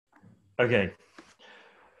Okay.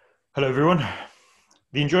 Hello, everyone.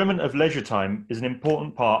 The enjoyment of leisure time is an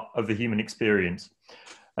important part of the human experience,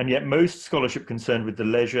 and yet most scholarship concerned with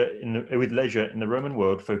leisure in the Roman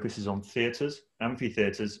world focuses on theatres,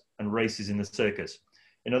 amphitheatres, and races in the circus.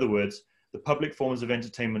 In other words, the public forms of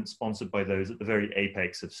entertainment sponsored by those at the very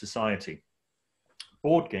apex of society.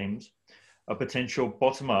 Board games, a potential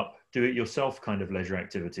bottom-up, do-it-yourself kind of leisure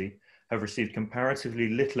activity, have received comparatively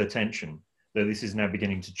little attention, though this is now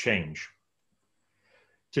beginning to change.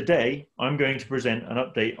 Today, I'm going to present an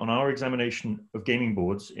update on our examination of gaming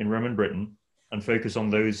boards in Roman Britain and focus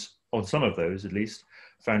on some of those at least,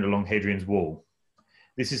 found along Hadrian's Wall.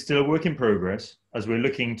 This is still a work in progress as we're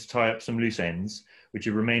looking to tie up some loose ends, which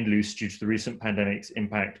have remained loose due to the recent pandemic's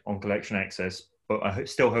impact on collection access, but I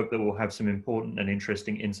still hope that we'll have some important and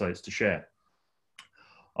interesting insights to share.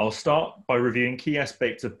 I'll start by reviewing key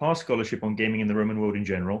aspects of past scholarship on gaming in the Roman world in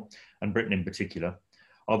general, and Britain in particular.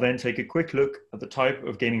 I'll then take a quick look at the type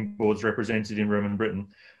of gaming boards represented in Roman Britain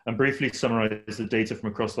and briefly summarize the data from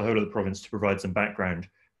across the whole of the province to provide some background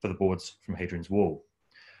for the boards from Hadrian's Wall.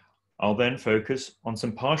 I'll then focus on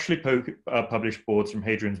some partially published boards from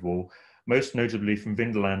Hadrian's Wall, most notably from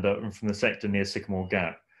Vindolanda and from the sector near Sycamore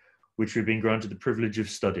Gap, which we've been granted the privilege of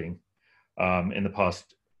studying in the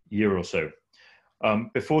past year or so.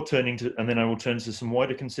 And then I will turn to some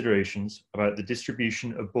wider considerations about the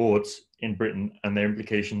distribution of boards in Britain and their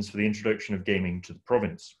implications for the introduction of gaming to the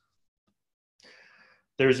province.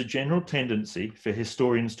 There is a general tendency for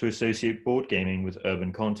historians to associate board gaming with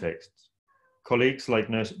urban contexts. Colleagues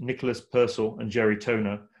like Nicholas Purcell and Jerry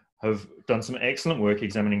Toner have done some excellent work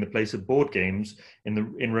examining the place of board games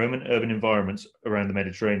in Roman urban environments around the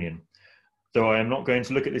Mediterranean. Though I am not going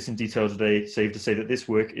to look at this in detail today, save to say that this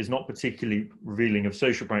work is not particularly revealing of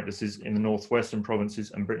social practices in the northwestern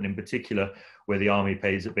provinces and Britain in particular, where the army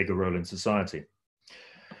plays a bigger role in society.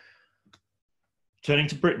 Turning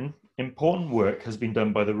to Britain, important work has been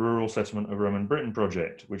done by the Rural Settlement of Roman Britain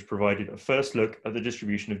project, which provided a first look at the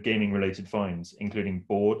distribution of gaming-related finds, including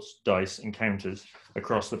boards, dice, and counters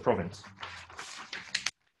across the province.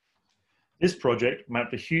 This project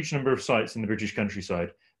mapped a huge number of sites in the British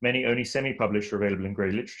countryside, many only semi-published or available in grey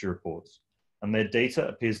literature reports, and their data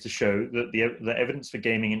appears to show that the evidence for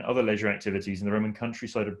gaming in other leisure activities in the Roman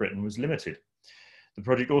countryside of Britain was limited. The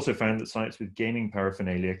project also found that sites with gaming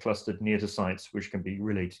paraphernalia clustered near to sites which can be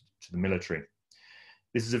related to the military.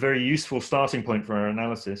 This is a very useful starting point for our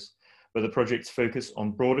analysis, but the project's focus on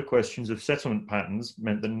broader questions of settlement patterns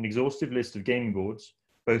meant that an exhaustive list of gaming boards,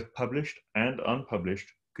 both published and unpublished,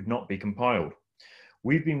 could not be compiled.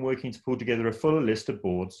 We've been working to pull together a fuller list of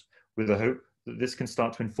boards with the hope that this can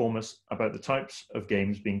start to inform us about the types of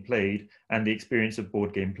games being played and the experience of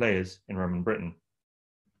board game players in Roman Britain.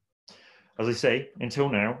 As I say, until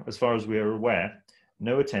now, as far as we are aware,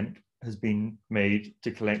 no attempt has been made to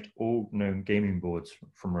collect all known gaming boards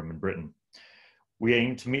from Roman Britain. We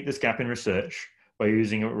aim to meet this gap in research by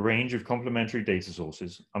using a range of complementary data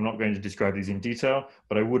sources. I'm not going to describe these in detail,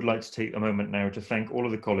 but I would like to take a moment now to thank all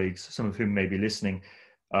of the colleagues, some of whom may be listening,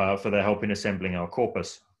 for their help in assembling our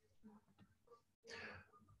corpus.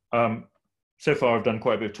 So far, I've done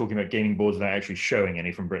quite a bit of talking about gaming boards without actually showing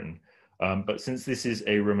any from Britain. But since this is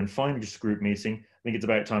a Roman Finds group meeting, I think it's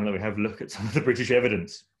about time that we have a look at some of the British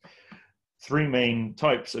evidence. Three main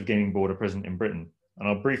types of gaming board are present in Britain, and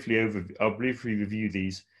I'll briefly review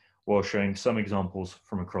these while showing some examples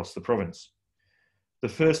from across the province. The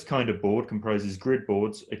first kind of board comprises grid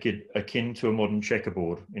boards akin to a modern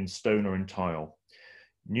checkerboard in stone or in tile.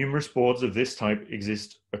 Numerous boards of this type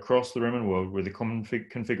exist across the Roman world with the common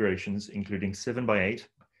configurations including 7x8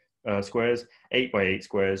 squares, 8x8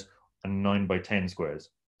 squares, and 9x10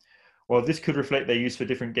 squares. While this could reflect their use for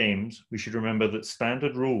different games, we should remember that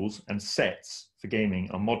standard rules and sets for gaming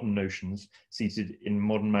are modern notions seated in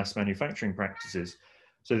modern mass manufacturing practices,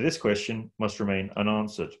 so this question must remain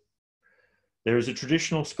unanswered. There is a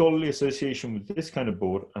traditional scholarly association with this kind of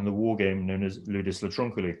board and the war game known as Ludus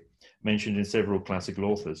Latrunculi, mentioned in several classical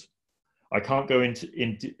authors. I can't go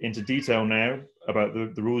into detail now about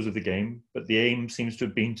the rules of the game, but the aim seems to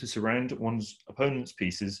have been to surround one's opponent's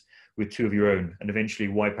pieces with two of your own and eventually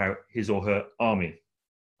wipe out his or her army.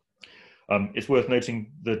 It's worth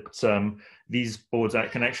noting that these boards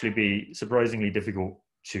can actually be surprisingly difficult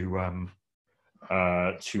to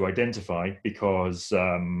identify because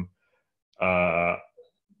there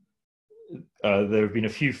have been a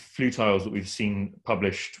few flutiles that we've seen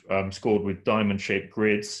published, scored with diamond-shaped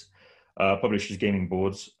grids, published as gaming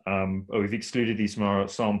boards. We've excluded these from our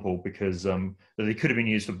sample because they could have been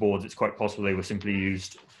used for boards. It's quite possible they were simply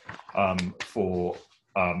used for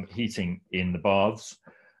heating in the baths.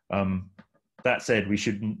 That said, we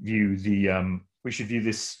shouldn't view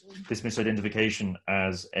this misidentification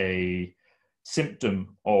as a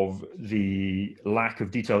symptom of the lack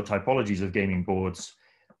of detailed typologies of gaming boards,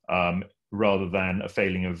 rather than a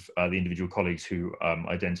failing of the individual colleagues who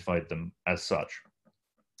identified them as such.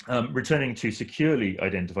 Returning to securely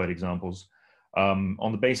identified examples,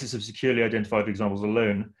 on the basis of securely identified examples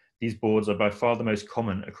alone, these boards are by far the most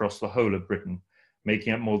common across the whole of Britain,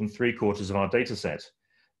 making up more than 3/4 of our data set.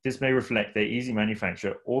 This may reflect their easy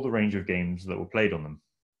manufacture or the range of games that were played on them.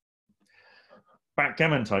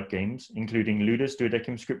 Backgammon type games, including Ludus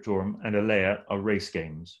Duodecim Scriptorum and Alea, are race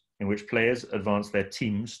games, in which players advance their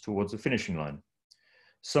teams towards the finishing line.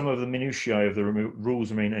 Some of the minutiae of the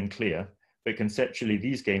rules remain unclear, but conceptually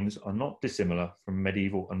these games are not dissimilar from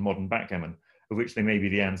medieval and modern backgammon, of which they may be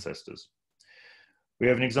the ancestors. We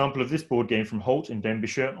have an example of this board game from Holt in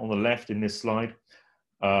Denbighshire on the left in this slide,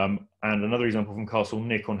 and another example from Castle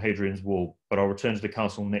Nick on Hadrian's Wall, but I'll return to the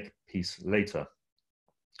Castle Nick piece later.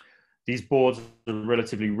 These boards are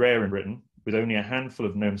relatively rare in Britain, with only a handful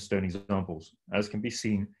of known stone examples, as can be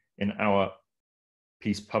seen in our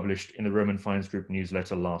piece published in the Roman Finds Group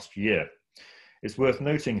newsletter last year. It's worth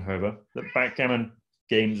noting, however, that backgammon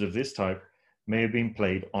games of this type may have been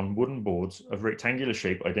played on wooden boards of rectangular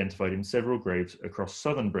shape identified in several graves across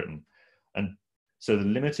southern Britain, and so the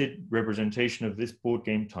limited representation of this board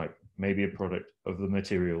game type may be a product of the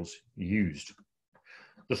materials used.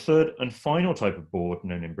 The third and final type of board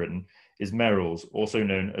known in Britain is merrills, also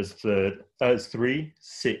known as 3,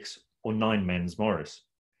 6, or 9 men's Morris.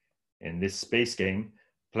 In this space game,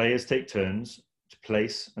 players take turns to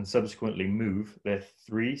place and subsequently move their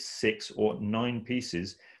 3, 6, or 9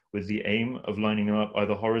 pieces with the aim of lining them up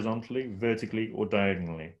either horizontally, vertically, or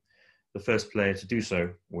diagonally. The first player to do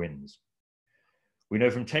so wins. We know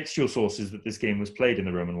from textual sources that this game was played in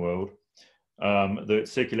the Roman world, though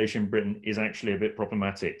its circulation in Britain is actually a bit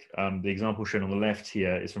problematic. The example shown on the left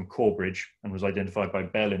here is from Corbridge and was identified by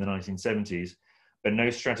Bell in the 1970s, but no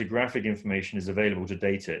stratigraphic information is available to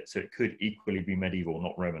date it, so it could equally be medieval,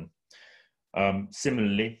 not Roman.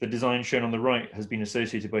 Similarly, the design shown on the right has been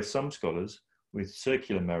associated by some scholars with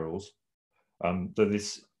circular merrills, though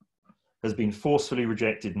this has been forcefully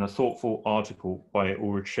rejected in a thoughtful article by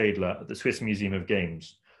Ulrich Schädler at the Swiss Museum of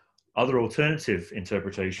Games. Other alternative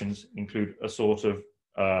interpretations include a sort of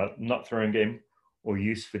nut-throwing game or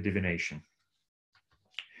use for divination.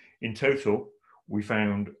 In total, we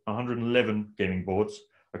found 111 gaming boards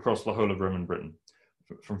across the whole of Roman Britain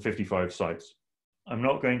from 55 sites. I'm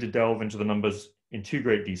not going to delve into the numbers in too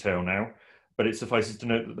great detail now, but it suffices to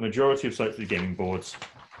note that the majority of sites with gaming boards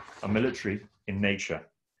are military in nature,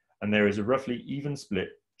 and there is a roughly even split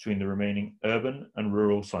between the remaining urban and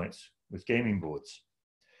rural sites with gaming boards.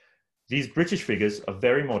 These British figures are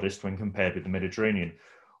very modest when compared with the Mediterranean,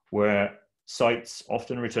 where sites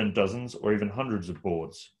often return dozens or even hundreds of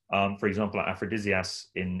boards. For example, at Aphrodisias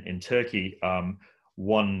in Turkey,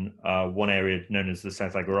 one area known as the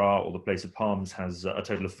South Agora, or the Place of Palms, has a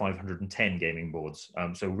total of 510 gaming boards.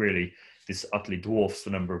 So really, this utterly dwarfs the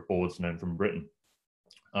number of boards known from Britain.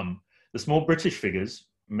 The small British figures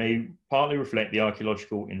may partly reflect the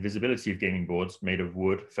archaeological invisibility of gaming boards made of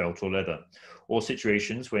wood, felt, or leather, or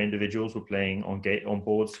situations where individuals were playing on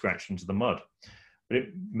boards scratched into the mud. But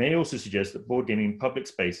it may also suggest that board gaming in public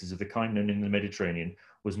spaces of the kind known in the Mediterranean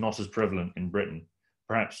was not as prevalent in Britain,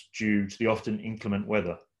 perhaps due to the often inclement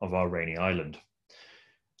weather of our rainy island.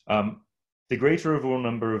 The greater overall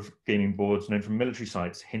number of gaming boards known from military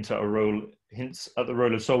sites hints at the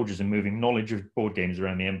role of soldiers in moving knowledge of board games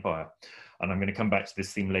around the empire. And I'm going to come back to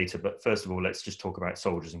this theme later, but first of all, let's just talk about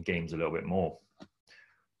soldiers and games a little bit more.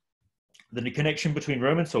 The connection between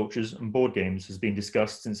Roman soldiers and board games has been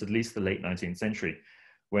discussed since at least the late 19th century,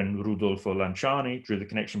 when Rudolfo Lanciani drew the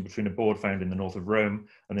connection between a board found in the north of Rome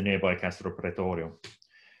and the nearby Castro Pretorio.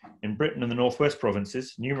 In Britain and the northwest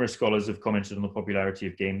provinces, numerous scholars have commented on the popularity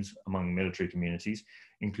of games among military communities,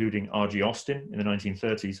 including R.G. Austin in the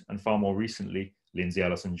 1930s, and far more recently, Lindsay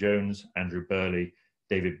Allison-Jones, Andrew Burley,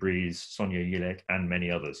 David Breeze, Sonia Yilek, and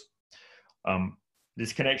many others.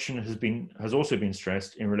 This connection has also been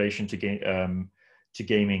stressed in relation to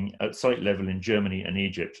gaming at site level in Germany and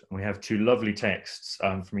Egypt. And we have two lovely texts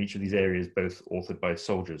from each of these areas, both authored by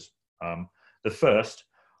soldiers. The first,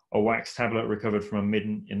 a wax tablet recovered from a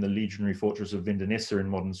midden in the legionary fortress of Vindonissa in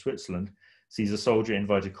modern Switzerland, sees a soldier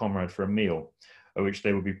invite a comrade for a meal, at which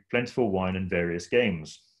there will be plentiful wine and various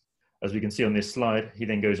games. As we can see on this slide, he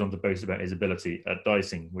then goes on to boast about his ability at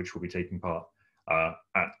dicing, which will be taking part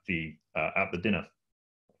at the dinner.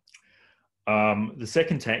 The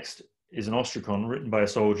second text is an ostracon written by a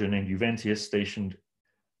soldier named Juventius, stationed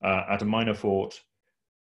at a minor fort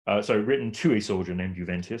written to a soldier named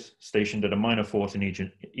Juventius, stationed at a minor fort in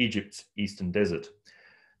Egypt's eastern desert.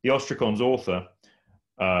 The Ostracon's author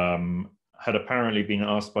had apparently been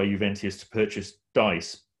asked by Juventius to purchase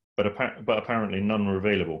dice, but apparently none were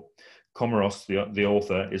available. Comoros, the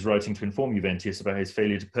author, is writing to inform Juventius about his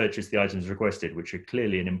failure to purchase the items requested, which are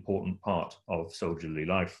clearly an important part of soldierly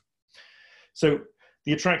life. So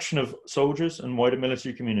the attraction of soldiers and wider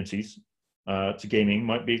military communities to gaming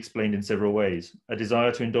might be explained in several ways. A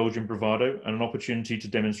desire to indulge in bravado and an opportunity to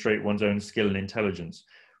demonstrate one's own skill and intelligence,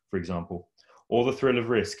 for example, or the thrill of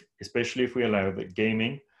risk, especially if we allow that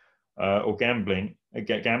gaming or gambling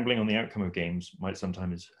on the outcome of games might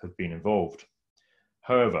sometimes have been involved.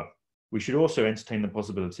 However, we should also entertain the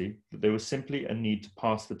possibility that there was simply a need to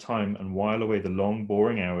pass the time and while away the long,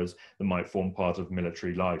 boring hours that might form part of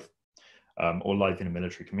military life or life in a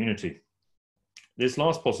military community. This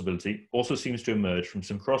last possibility also seems to emerge from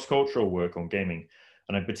some cross-cultural work on gaming,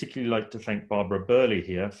 and I'd particularly like to thank Barbara Burley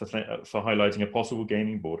here for highlighting a possible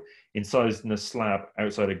gaming board incised in a slab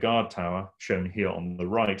outside a guard tower, shown here on the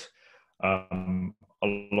right,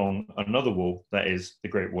 along another wall, that is the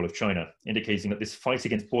Great Wall of China, indicating that this fight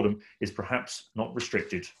against boredom is perhaps not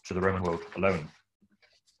restricted to the Roman world alone.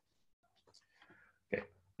 Okay.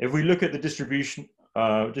 If we look at the distribution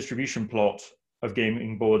plot of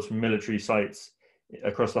gaming boards from military sites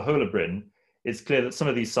across the whole of Britain, it's clear that some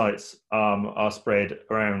of these sites are spread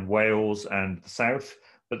around Wales and the south,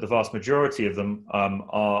 but the vast majority of them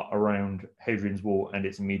are around Hadrian's Wall and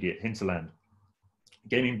its immediate hinterland.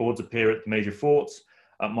 Gaming boards appear at the major forts,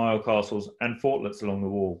 at mile castles and fortlets along the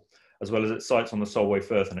wall, as well as at sites on the Solway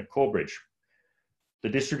Firth and at Corbridge. The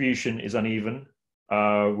distribution is uneven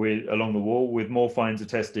along the wall, with more finds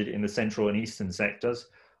attested in the central and eastern sectors.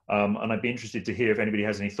 And I'd be interested to hear if anybody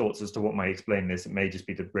has any thoughts as to what might explain this. It may just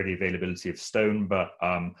be the ready availability of stone, but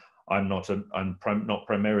I'm not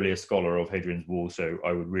primarily a scholar of Hadrian's Wall, so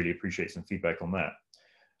I would really appreciate some feedback on that.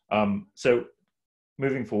 So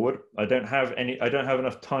moving forward, I don't have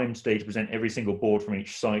enough time today to present every single board from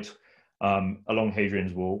each site along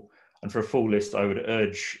Hadrian's Wall. And for a full list, I would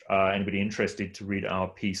urge anybody interested to read our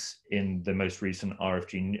piece in the most recent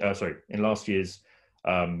in last year's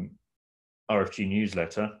RFG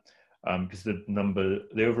newsletter, because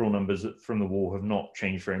the overall numbers from the wall have not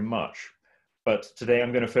changed very much. But today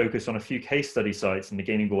I'm going to focus on a few case study sites and the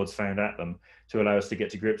gaming boards found at them to allow us to get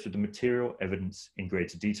to grips with the material evidence in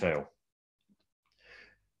greater detail.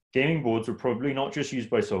 Gaming boards were probably not just used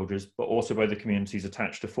by soldiers, but also by the communities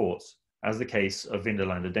attached to forts, as the case of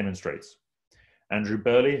Vindolanda demonstrates. Andrew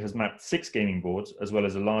Burley has mapped 6 gaming boards, as well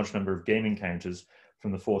as a large number of gaming counters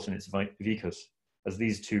from the fort and its vicus, as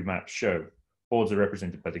these 2 maps show. Boards are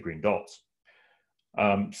represented by the green dots.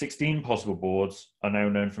 16 possible boards are now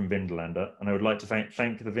known from Vindolanda, and I would like to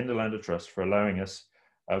thank the Vindolanda Trust for allowing us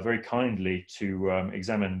very kindly to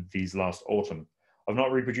examine these last autumn. I've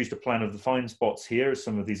not reproduced a plan of the find spots here, as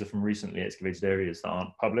some of these are from recently excavated areas that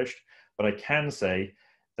aren't published, but I can say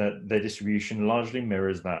that their distribution largely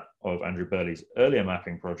mirrors that of Andrew Burley's earlier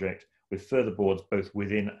mapping project, with further boards both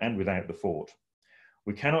within and without the fort.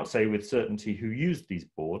 We cannot say with certainty who used these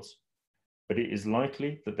boards, but it is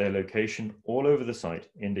likely that their location all over the site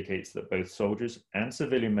indicates that both soldiers and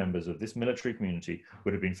civilian members of this military community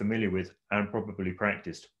would have been familiar with and probably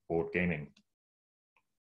practiced board gaming.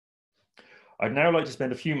 I'd now like to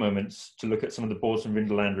spend a few moments to look at some of the boards from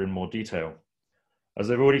Vindolanda in more detail.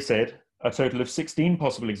 As I've already said, a total of 16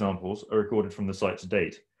 possible examples are recorded from the site to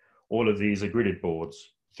date. All of these are gridded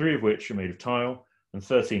boards, 3 of which are made of tile and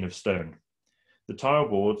 13 of stone. The tile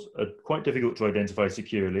boards are quite difficult to identify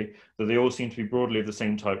securely, though they all seem to be broadly of the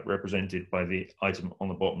same type represented by the item on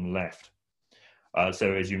the bottom left.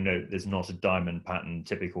 So as you note, there's not a diamond pattern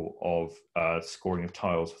typical of scoring of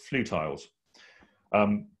tiles, flue tiles.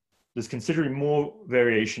 There's considerably more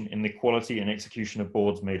variation in the quality and execution of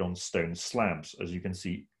boards made on stone slabs, as you can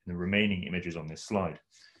see in the remaining images on this slide.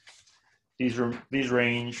 These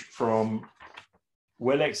range from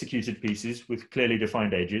well-executed pieces with clearly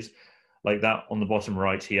defined edges, like that on the bottom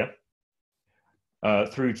right here,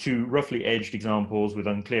 through to roughly edged examples with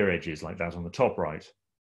unclear edges, like that on the top right.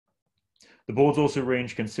 The boards also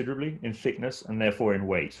range considerably in thickness and therefore in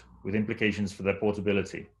weight, with implications for their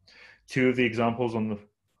portability. 2 of the examples on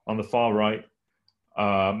the far right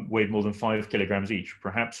weighed more than 5 kilograms each,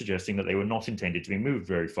 perhaps suggesting that they were not intended to be moved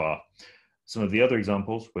very far. Some of the other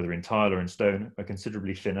examples, whether in tile or in stone, are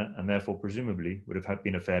considerably thinner and therefore presumably would have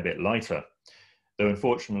been a fair bit lighter. Though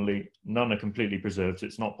unfortunately, none are completely preserved, so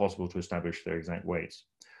it's not possible to establish their exact weights.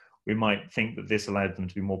 We might think that this allowed them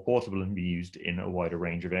to be more portable and be used in a wider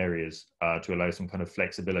range of areas to allow some kind of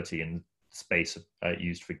flexibility in space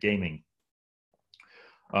used for gaming.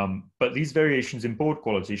 But these variations in board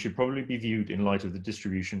quality should probably be viewed in light of the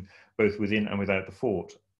distribution both within and without the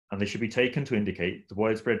fort, and they should be taken to indicate the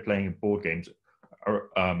widespread playing of board games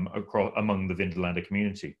among the Vindelander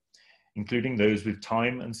community, including those with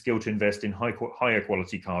time and skill to invest in higher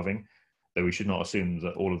quality carving, though we should not assume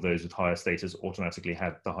that all of those with higher status automatically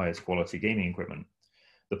had the highest quality gaming equipment.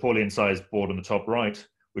 The poorly incised board on the top right,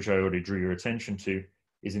 which I already drew your attention to,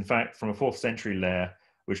 is in fact from a 4th century layer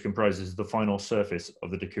which comprises the final surface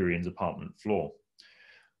of the Decurions' apartment floor.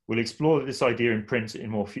 We'll explore this idea in print in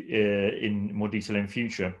more detail in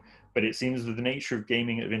future, but it seems that the nature of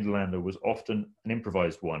gaming at Vindelander was often an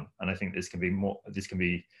improvised one, and I think this can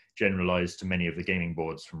be generalized to many of the gaming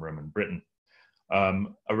boards from Roman Britain.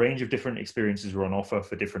 A range of different experiences were on offer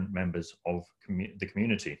for different members of the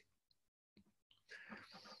community.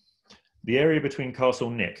 The area between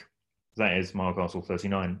Castle Nick, that is Mile Castle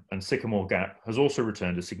 39, and Sycamore Gap has also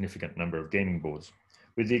returned a significant number of gaming boards.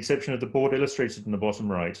 With the exception of the board illustrated in the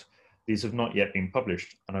bottom right, these have not yet been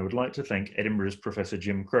published, and I would like to thank Edinburgh's Professor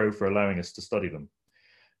Jim Crow for allowing us to study them.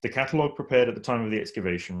 The catalogue prepared at the time of the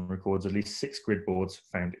excavation records at least 6 grid boards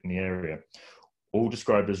found in the area, all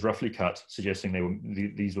described as roughly cut,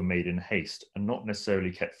 suggesting these were made in haste and not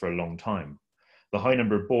necessarily kept for a long time. The high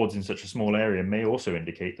number of boards in such a small area may also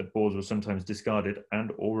indicate that boards were sometimes discarded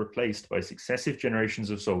and or replaced by successive generations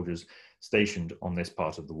of soldiers stationed on this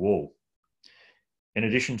part of the wall. In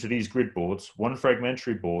addition to these grid boards, one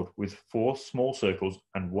fragmentary board with 4 small circles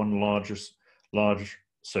and one large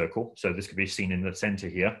circle, so this could be seen in the center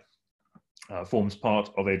here, forms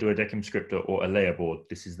part of a duodecim scriptor or a layer board.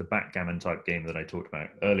 This is the backgammon type game that I talked about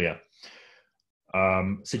earlier,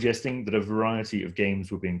 suggesting that a variety of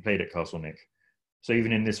games were being played at Castle Nick. So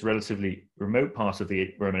even in this relatively remote part of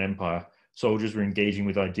the Roman Empire, soldiers were engaging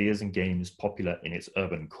with ideas and games popular in its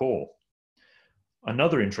urban core.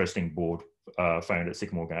 Another interesting board found at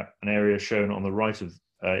Sycamore Gap, an area shown on the right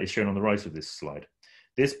of this slide.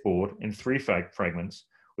 This board, in 3 fragments,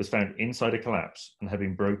 was found inside a collapse and had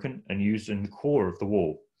been broken and used in the core of the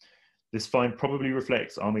wall. This find probably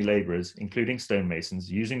reflects army labourers, including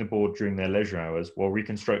stonemasons, using the board during their leisure hours while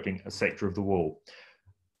reconstructing a sector of the wall.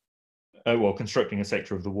 Only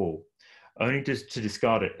to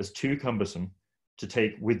discard it as too cumbersome to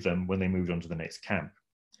take with them when they moved on to the next camp.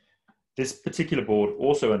 This particular board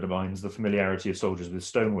also undermines the familiarity of soldiers with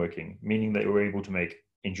stoneworking, meaning they were able to make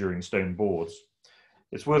enduring stone boards.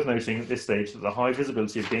 It's worth noting at this stage that the high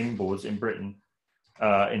visibility of gaming boards in Britain,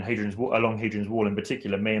 along Hadrian's Wall in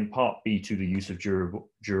particular, may in part be to the use of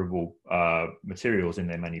durable materials in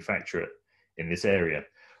their manufacture in this area.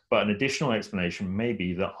 But an additional explanation may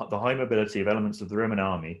be that the high mobility of elements of the Roman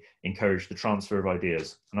army encouraged the transfer of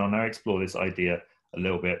ideas. And I'll now explore this idea in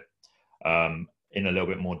a little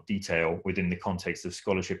bit more detail within the context of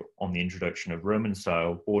scholarship on the introduction of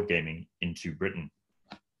Roman-style board gaming into Britain.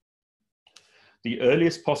 The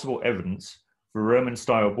earliest possible evidence for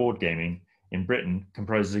Roman-style board gaming in Britain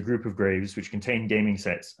comprises a group of graves which contain gaming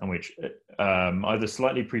sets and which either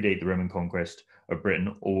slightly predate the Roman conquest of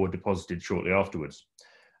Britain or were deposited shortly afterwards.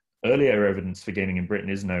 Earlier evidence for gaming in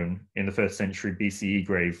Britain is known in the 1st century BCE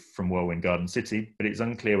grave from Whirlwind Garden City, but it's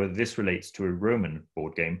unclear whether this relates to a Roman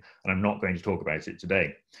board game, and I'm not going to talk about it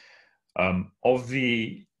today. Of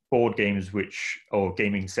the board games or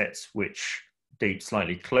gaming sets which date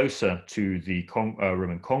slightly closer to the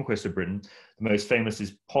Roman conquest of Britain, the most famous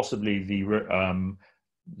is possibly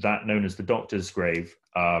that known as the Doctor's Grave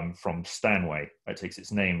from Stanway. It takes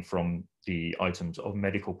its name from the items of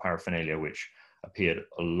medical paraphernalia which appeared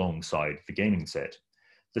alongside the gaming set.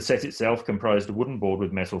 The set itself comprised a wooden board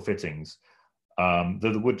with metal fittings.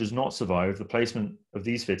 Though the wood does not survive, the placement of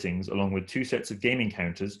these fittings, along with 2 sets of gaming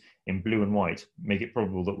counters in blue and white, make it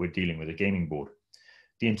probable that we're dealing with a gaming board.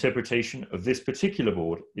 The interpretation of this particular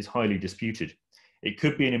board is highly disputed. It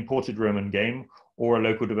could be an imported Roman game or a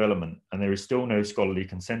local development, and there is still no scholarly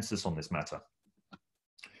consensus on this matter.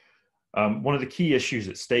 One of the key issues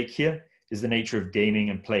at stake here is the nature of gaming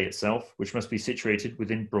and play itself, which must be situated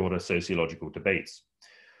within broader sociological debates.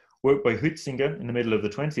 Work by Hutzinger in the middle of the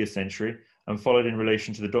 20th century and followed in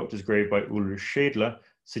relation to the Doctor's Grave by Ulrich Schädler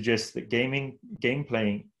suggests that game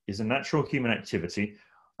playing is a natural human activity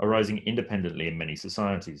arising independently in many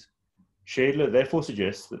societies. Schädler therefore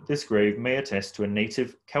suggests that this grave may attest to a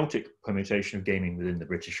native Celtic permutation of gaming within the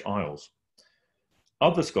British Isles.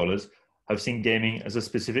 Other scholars have seen gaming as a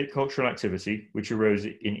specific cultural activity which arose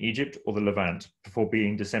in Egypt or the Levant before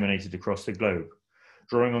being disseminated across the globe.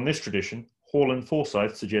 Drawing on this tradition, Hall and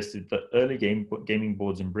Forsyth suggested that early gaming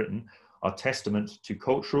boards in Britain are testament to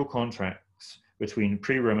cultural contracts between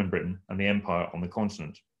pre-Roman Britain and the empire on the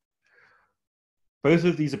continent. Both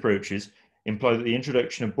of these approaches imply that the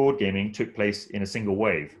introduction of board gaming took place in a single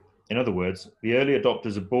wave. In other words, the early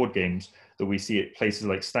adopters of board games that we see at places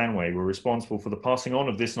like Stanway were responsible for the passing on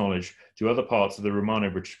of this knowledge to other parts of the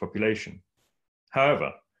Romano-British population.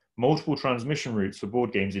 However, multiple transmission routes for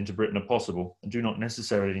board games into Britain are possible and do not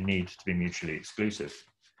necessarily need to be mutually exclusive.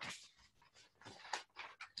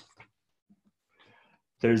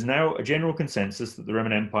 There is now a general consensus that the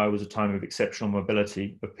Roman Empire was a time of exceptional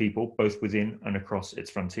mobility of people, both within and across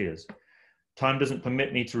its frontiers. Time doesn't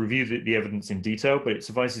permit me to review the evidence in detail, but it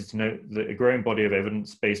suffices to note that a growing body of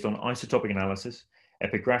evidence based on isotopic analysis,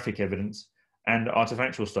 epigraphic evidence, and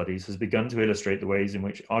artifactual studies has begun to illustrate the ways in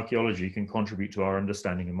which archaeology can contribute to our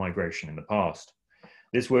understanding of migration in the past.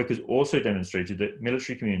 This work has also demonstrated that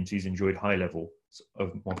military communities enjoyed high levels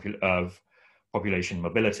of population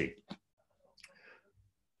mobility.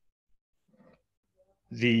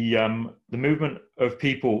 The movement of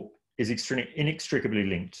people is inextricably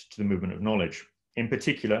linked to the movement of knowledge. In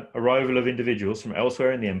particular, arrival of individuals from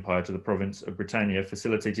elsewhere in the empire to the province of Britannia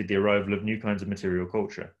facilitated the arrival of new kinds of material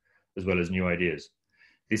culture, as well as new ideas.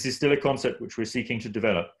 This is still a concept which we're seeking to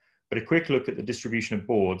develop, but a quick look at the distribution of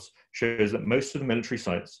boards shows that most of the military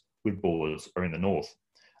sites with boards are in the north,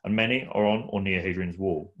 and many are on or near Hadrian's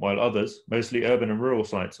Wall, while others, mostly urban and rural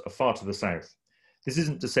sites, are far to the south. This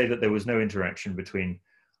isn't to say that there was no interaction between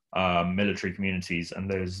military communities and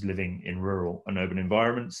those living in rural and urban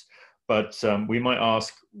environments, but we might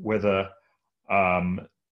ask whether,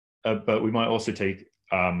 but we might also take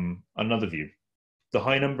another view. The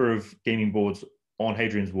high number of gaming boards on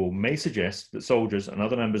Hadrian's Wall may suggest that soldiers and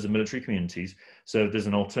other members of military communities served as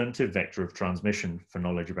an alternative vector of transmission for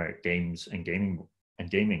knowledge about games and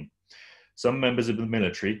gaming. Some members of the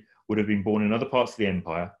military would have been born in other parts of the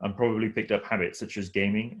empire and probably picked up habits such as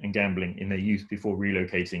gaming and gambling in their youth before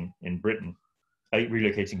relocating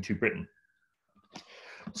to Britain.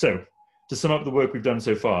 So, to sum up the work we've done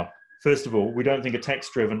so far, first of all, we don't think a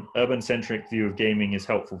text-driven, urban-centric view of gaming is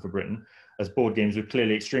helpful for Britain, as board games were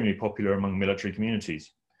clearly extremely popular among military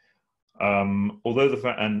communities. Although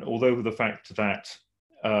the fact that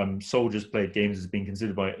soldiers played games has been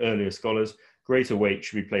considered by earlier scholars, greater weight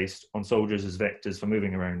should be placed on soldiers as vectors for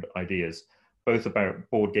moving around ideas, both about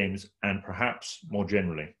board games and perhaps more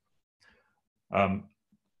generally.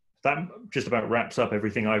 That just about wraps up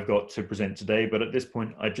everything I've got to present today, but at this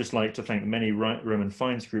point, I'd just like to thank the many Roman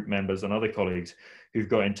Finds Group members and other colleagues who've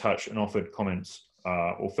got in touch and offered comments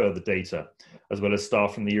or further data, as well as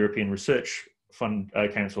staff from the European Research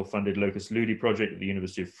Council funded Locus Ludi project at the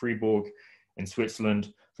University of Fribourg in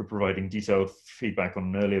Switzerland for providing detailed feedback on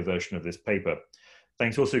an earlier version of this paper.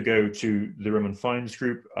 Thanks also go to the Roman Finds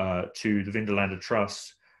Group, to the Vinderlander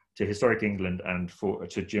Trust, to Historic England, and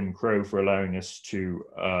to Jim Crow for allowing us to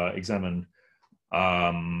examine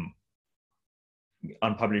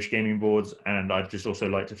unpublished gaming boards. And I'd just also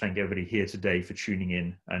like to thank everybody here today for tuning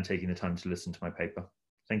in and taking the time to listen to my paper.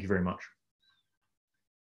 Thank you very much.